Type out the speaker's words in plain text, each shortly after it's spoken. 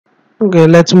Okay,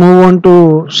 let's move on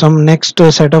to some next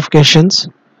set of questions.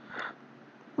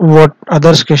 What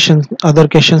other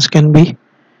questions can be?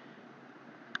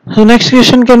 So next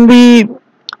question can be,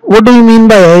 what do you mean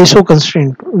by ISO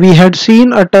constraint? We had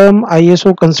seen a term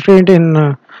ISO constraint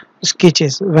in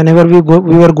sketches. Whenever we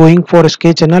were going for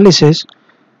sketch analysis,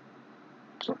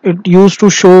 it used to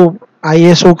show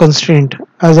ISO constraint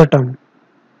as a term.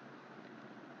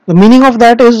 The meaning of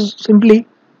that is simply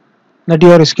that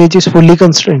your sketch is fully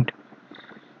constrained.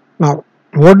 Now,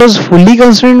 what does fully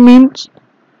constrained means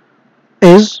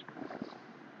is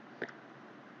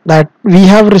that we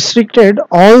have restricted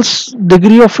all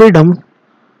degree of freedom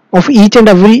of each and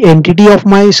every entity of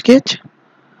my sketch,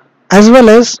 as well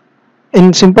as,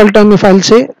 in simple term, if I'll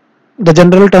say the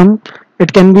general term,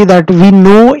 it can be that we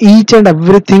know each and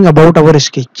everything about our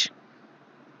sketch.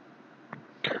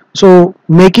 So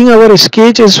making our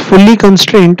sketch is fully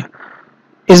constrained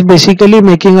is basically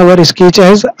making our sketch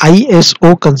as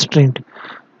ISO constraint.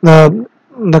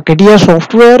 The CATIA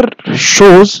software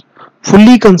shows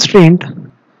fully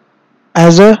constrained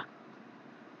as a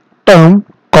term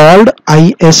called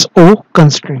ISO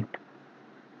constraint,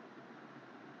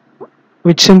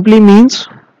 which simply means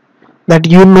that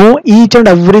you know each and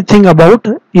everything about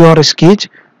your sketch,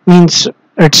 means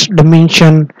its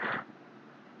dimension.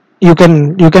 You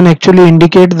can actually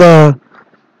indicate the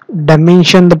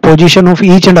dimension, the position of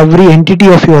each and every entity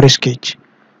of your sketch.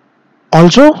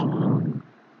 Also,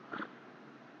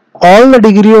 all the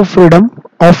degree of freedom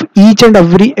of each and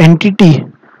every entity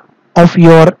of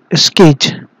your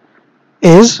sketch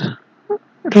is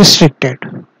restricted.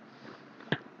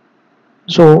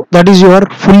 So that is your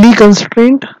fully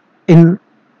constrained in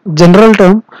general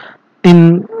term.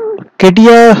 In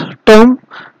CATIA term,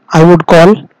 I would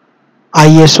call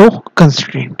ISO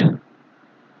constraint.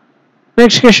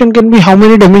 Next question can be, how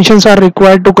many dimensions are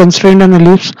required to constrain an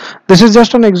ellipse? This is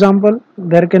just an example.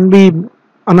 There can be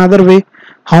another way.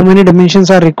 How many dimensions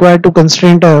are required to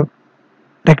constrain a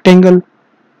rectangle,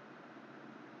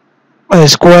 a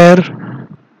square?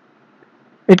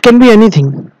 It can be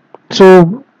anything.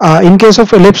 So in case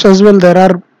of ellipse as well, there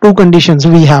are two conditions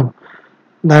we have,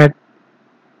 that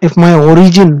if my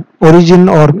origin or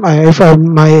if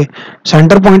my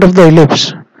center point of the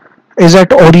ellipse is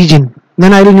at origin,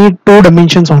 then I will need two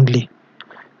dimensions only,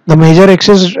 the major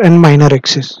axis and minor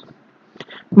axis.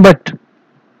 But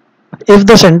if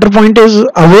the center point is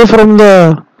away from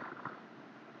the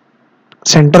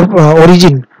center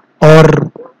origin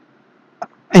or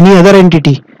any other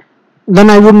entity, then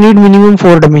I would need minimum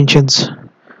four dimensions,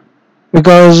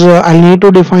 because I need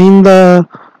to define the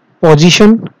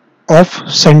position of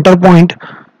center point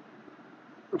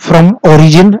from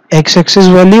origin, x-axis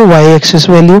value, y-axis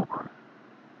value,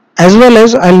 as well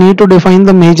as I'll need to define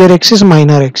the major axis,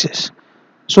 minor axis.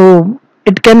 So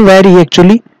it can vary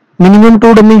actually. Minimum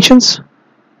two dimensions,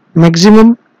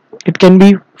 maximum it can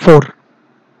be four.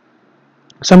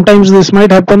 Sometimes this might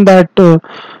happen that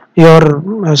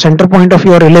your center point of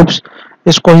your ellipse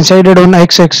is coincided on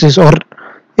x-axis or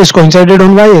is coincided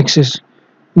on y-axis.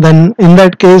 Then in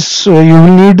that case you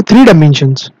will need three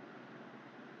dimensions,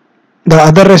 the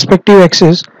other respective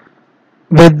axis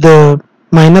with the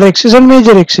minor axis and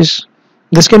major axis.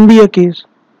 This can be a case.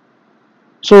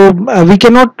 So we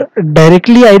cannot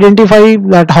directly identify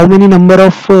that how many number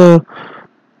of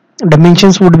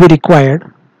dimensions would be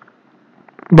required,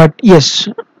 but yes,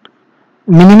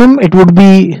 minimum it would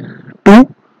be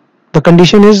two. The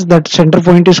condition is that center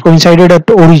point is coincided at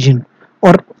origin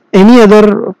or any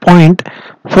other point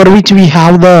for which we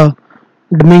have the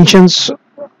dimensions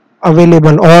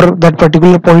available, or that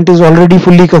particular point is already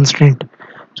fully constrained.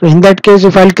 So in that case,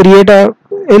 if I'll create a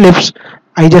ellipse,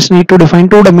 I just need to define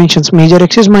two dimensions, major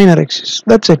axis, minor axis.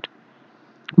 That's it.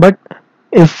 But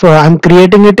if I'm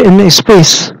creating it in a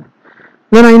space,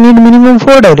 then I need minimum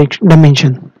four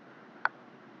dimension.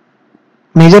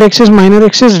 Major axis, minor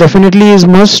axis definitely is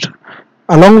must,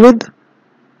 along with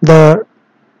the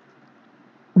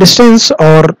distance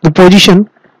or the position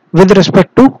with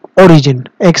respect to origin,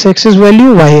 x-axis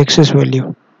value, y-axis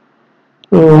value.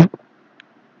 So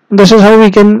this is how we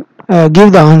can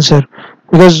give the answer,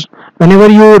 because whenever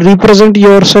you represent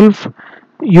yourself,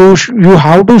 you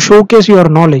have to showcase your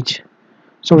knowledge.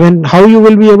 So when how you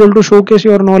will be able to showcase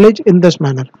your knowledge in this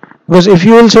manner, because if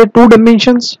you will say two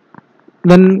dimensions,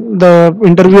 then the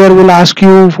interviewer will ask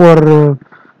you for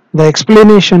the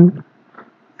explanation.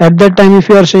 At that time, if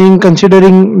you are saying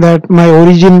considering that my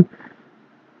origin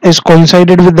is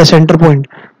coincided with the center point,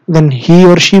 then he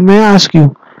or she may ask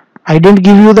you, I didn't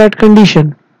give you that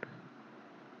condition.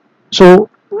 So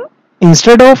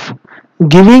instead of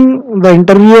giving the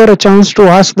interviewer a chance to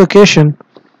ask the question,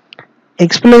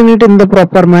 explain it in the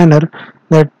proper manner,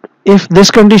 that if this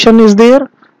condition is there,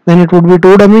 then it would be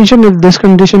two dimension. If this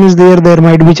condition is there, there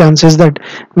might be chances that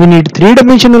we need three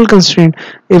dimensional constraint.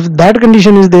 If that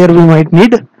condition is there, we might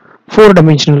need four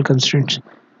dimensional constraints.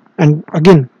 And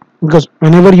again, because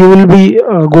whenever you will be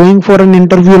going for an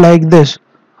interview like this,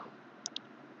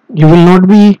 you will not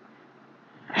be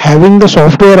having the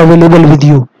software available with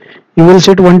you. You will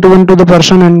sit one to one to the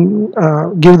person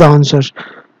and give the answers.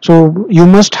 So you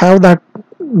must have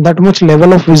that much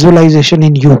level of visualization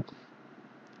in you,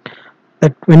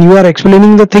 that when you are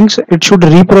explaining the things, it should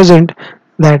represent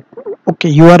that okay,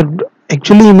 you are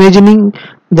actually imagining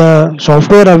the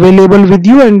software available with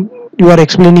you and you are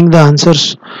explaining the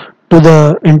answers to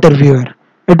the interviewer.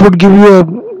 It would give you a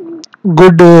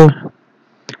good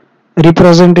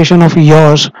representation of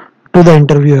yours to the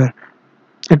interviewer.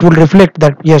 It will reflect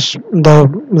that yes,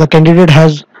 the candidate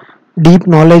has deep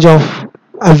knowledge of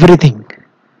everything,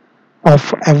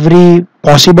 of every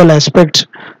possible aspects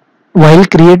while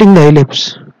creating the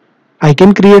ellipse. I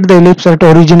can create the ellipse at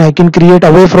origin, I can create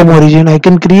away from origin, I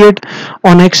can create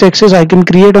on x-axis, I can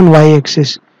create on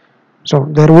y-axis. So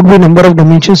there would be number of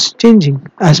dimensions changing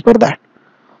as per that.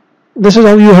 This is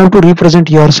how you have to represent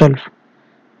yourself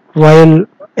while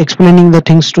explaining the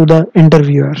things to the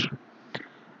interviewer.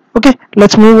 Okay,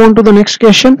 let's move on to the next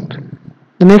question.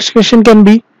 The next question can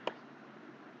be,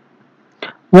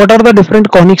 what are the different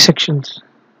conic sections?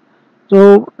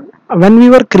 So when we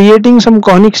were creating some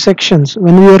conic sections,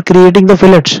 when we were creating the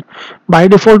fillets, by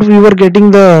default we were getting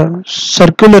the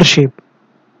circular shape.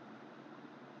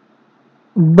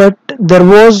 But there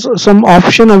was some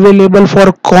option available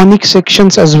for conic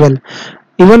sections as well.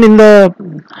 Even in the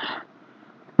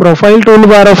profile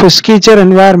toolbar of sketcher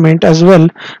environment as well,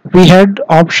 we had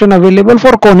option available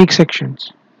for conic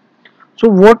sections. So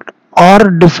what are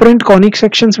different conic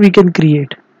sections we can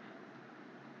create?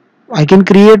 I can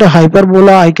create a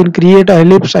hyperbola, I can create an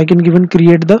ellipse, I can even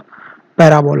create the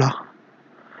parabola.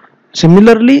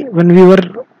 Similarly, when we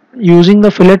were using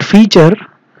the fillet feature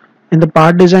in the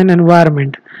part design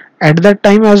environment, at that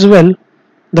time as well,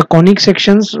 the conic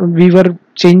sections we were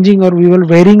changing, or we were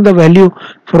varying the value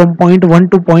from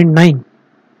 0.1 to 0.9.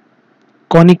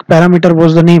 Conic parameter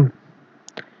was the name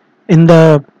in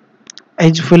the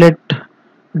edge fillet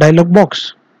dialog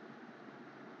box.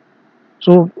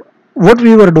 So what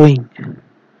we were doing,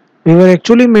 we were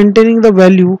actually maintaining the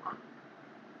value zero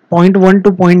point 0.1 to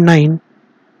zero point 0.9.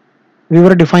 We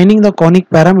were defining the conic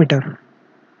parameter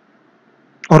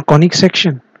or conic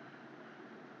section.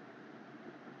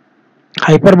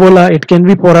 Hyperbola, it can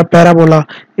be for a parabola.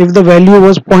 If the value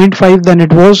was 0.5, then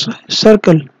it was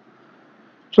circle.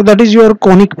 So that is your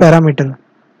conic parameter.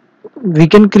 We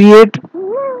can create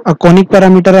a conic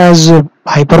parameter as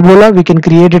hyperbola, we can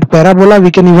create it parabola, we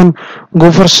can even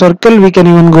go for circle, we can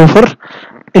even go for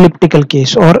elliptical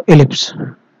case or ellipse.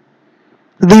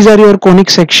 These are your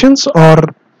conic sections, or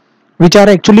which are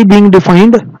actually being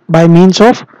defined by means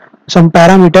of some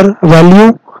parameter.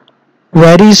 Value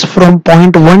varies from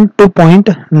 0.1 to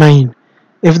 0.9.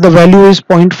 If the value is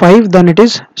 0.5, then it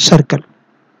is circle.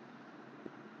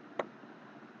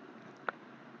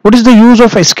 What is the use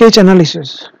of sketch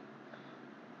analysis?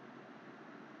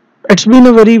 It's been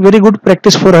a very good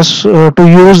practice for us to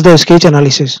use the sketch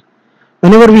analysis.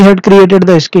 Whenever we had created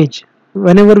the sketch,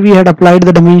 whenever we had applied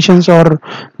the dimensions or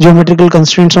geometrical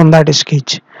constraints on that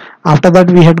sketch, after that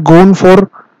we had gone for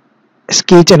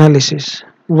sketch analysis.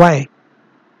 Why?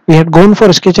 We had gone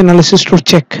for sketch analysis to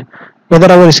check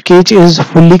whether our sketch is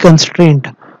fully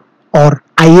constrained or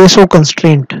ISO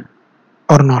constraint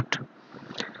or not,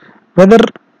 whether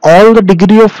all the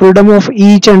degree of freedom of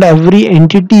each and every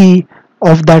entity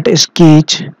of that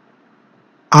sketch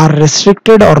are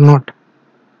restricted or not.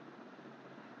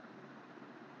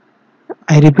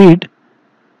 I repeat,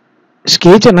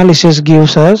 sketch analysis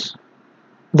gives us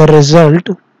the result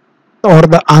or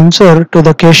the answer to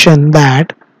the question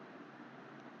that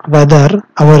whether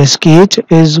our sketch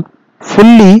is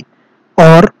fully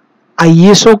or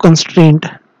ISO constraint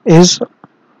is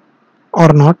or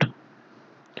not.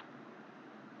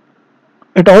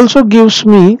 It also gives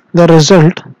me the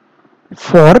result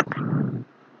for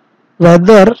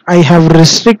whether I have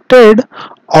restricted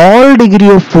all degree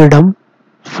of freedom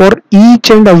for each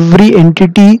and every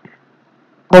entity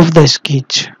of the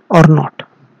sketch or not.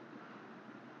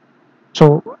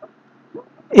 So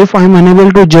if I am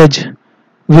unable to judge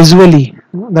visually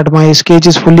that my sketch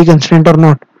is fully constrained or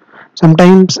not,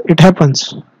 sometimes it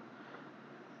happens.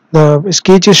 The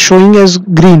sketch is showing as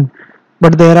green,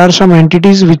 but there are some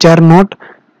entities which are not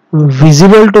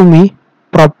visible to me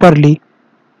properly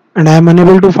and I am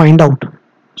unable to find out.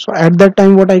 So at that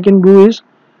time what I can do is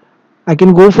I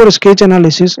can go for sketch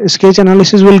analysis. Sketch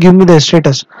analysis will give me the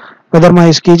status, whether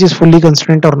my sketch is fully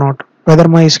constrained or not, whether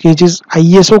my sketch is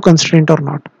ISO constraint or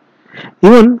not.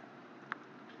 Even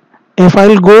if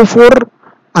I'll go for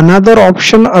another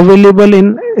option available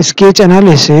in sketch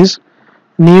analysis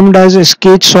named as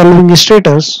sketch solving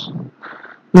status,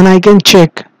 then I can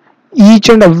check each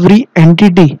and every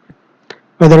entity,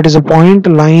 whether it is a point,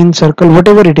 line, circle,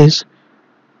 whatever it is,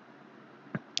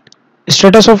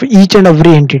 status of each and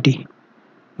every entity,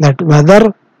 that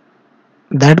whether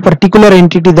that particular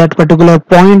entity, that particular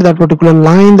point, that particular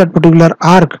line, that particular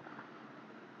arc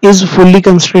is fully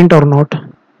constrained or not,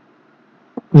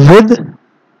 with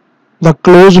the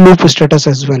closed loop status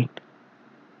as well.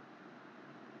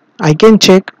 I can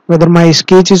check whether my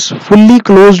sketch is fully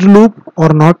closed loop or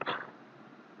not.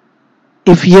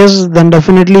 If yes, then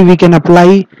definitely we can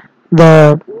apply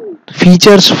the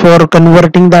features for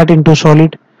converting that into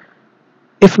solid.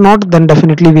 If not, then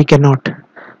definitely we cannot.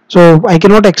 So I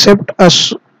cannot accept a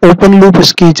open loop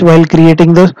sketch while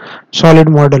creating the solid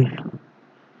model,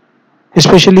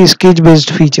 especially sketch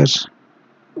based features.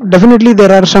 Definitely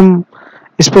there are some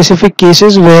specific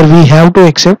cases where we have to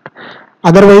accept,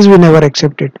 otherwise we never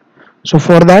accept it. So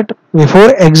for that,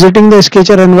 before exiting the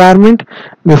sketcher environment,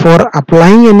 before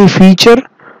applying any feature,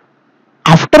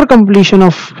 after completion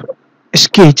of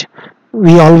sketch,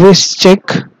 we always check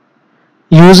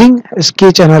using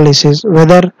sketch analysis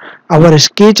whether our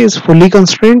sketch is fully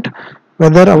constrained,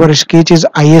 whether our sketch is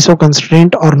ISO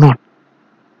constrained or not.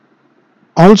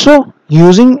 Also,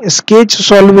 using sketch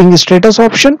solving status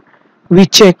option, we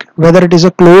check whether it is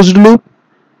a closed loop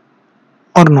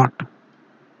or not,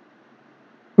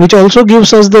 which also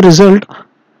gives us the result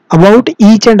about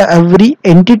each and every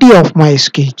entity of my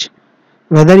sketch,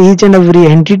 whether each and every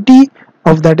entity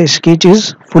of that sketch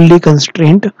is fully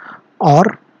constrained or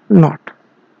not.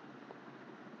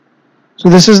 So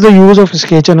this is the use of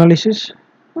sketch analysis.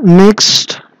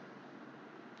 Next,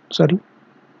 sorry,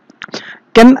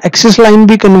 can axis line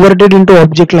be converted into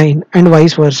object line and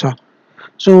vice versa?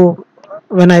 So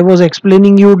when I was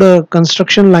explaining you the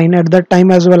construction line, at that time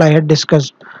as well I had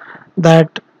discussed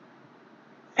that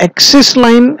axis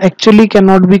line actually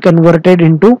cannot be converted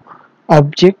into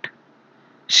object.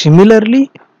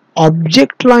 Similarly,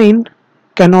 object line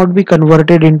cannot be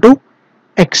converted into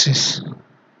axis,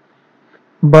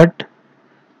 but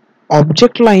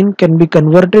object line can be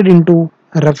converted into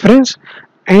reference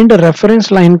and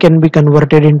reference line can be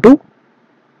converted into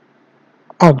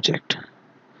object.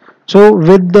 So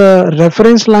with the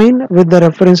reference line, with the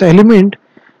reference element,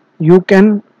 you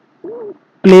can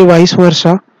play vice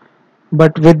versa,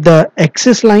 but with the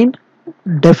axis line,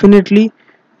 definitely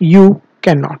you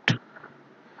cannot.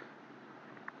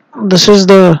 This is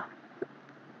the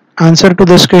answer to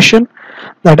this question,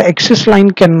 that axis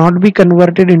line cannot be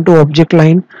converted into object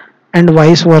line and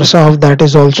vice versa of that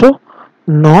is also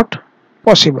not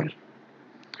possible.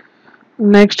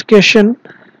 Next question,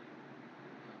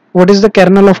 what is the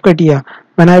kernel of CATIA?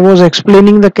 When I was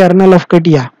explaining the kernel of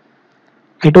CATIA,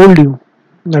 I told you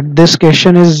that this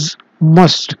question is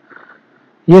must.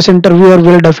 Yes, interviewer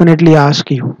will definitely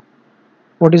ask you,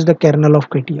 what is the kernel of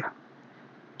CATIA?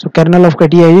 So kernel of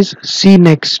CATIA is C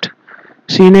next.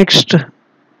 C next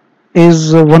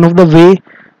is one of the way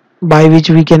by which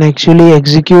we can actually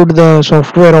execute the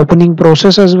software opening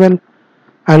process as well.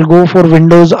 I'll go for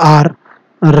Windows R,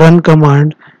 run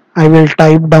command. I will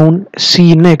type down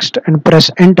C next and press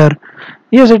enter.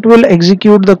 Yes, it will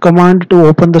execute the command to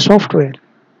open the software.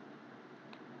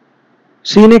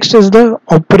 C next is the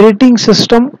operating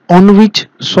system on which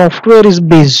software is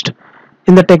based.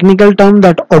 In the technical term,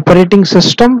 that operating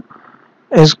system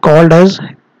is called as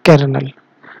kernel.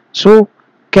 So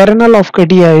kernel of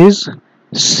CATIA is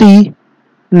C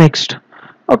next.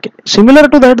 Okay, similar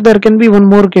to that, there can be one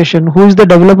more question. Who is the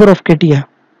developer of CATIA?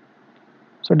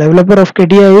 So developer of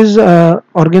CATIA is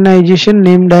organization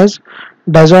named as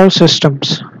Dassault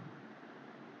Systems.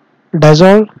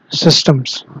 Dassault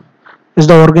Systems is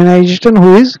the organization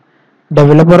who is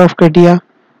developer of CATIA,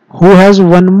 who has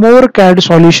one more CAD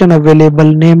solution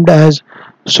available named as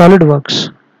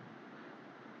SolidWorks.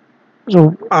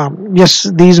 So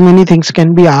yes, these many things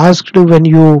can be asked when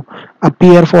you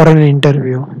appear for an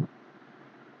interview.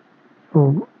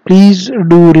 So please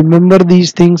do remember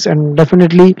these things, and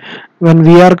definitely when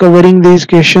we are covering these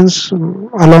questions,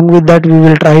 along with that we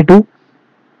will try to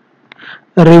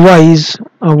revise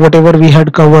whatever we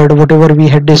had covered, whatever we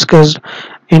had discussed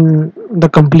in the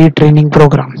complete training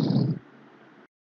program.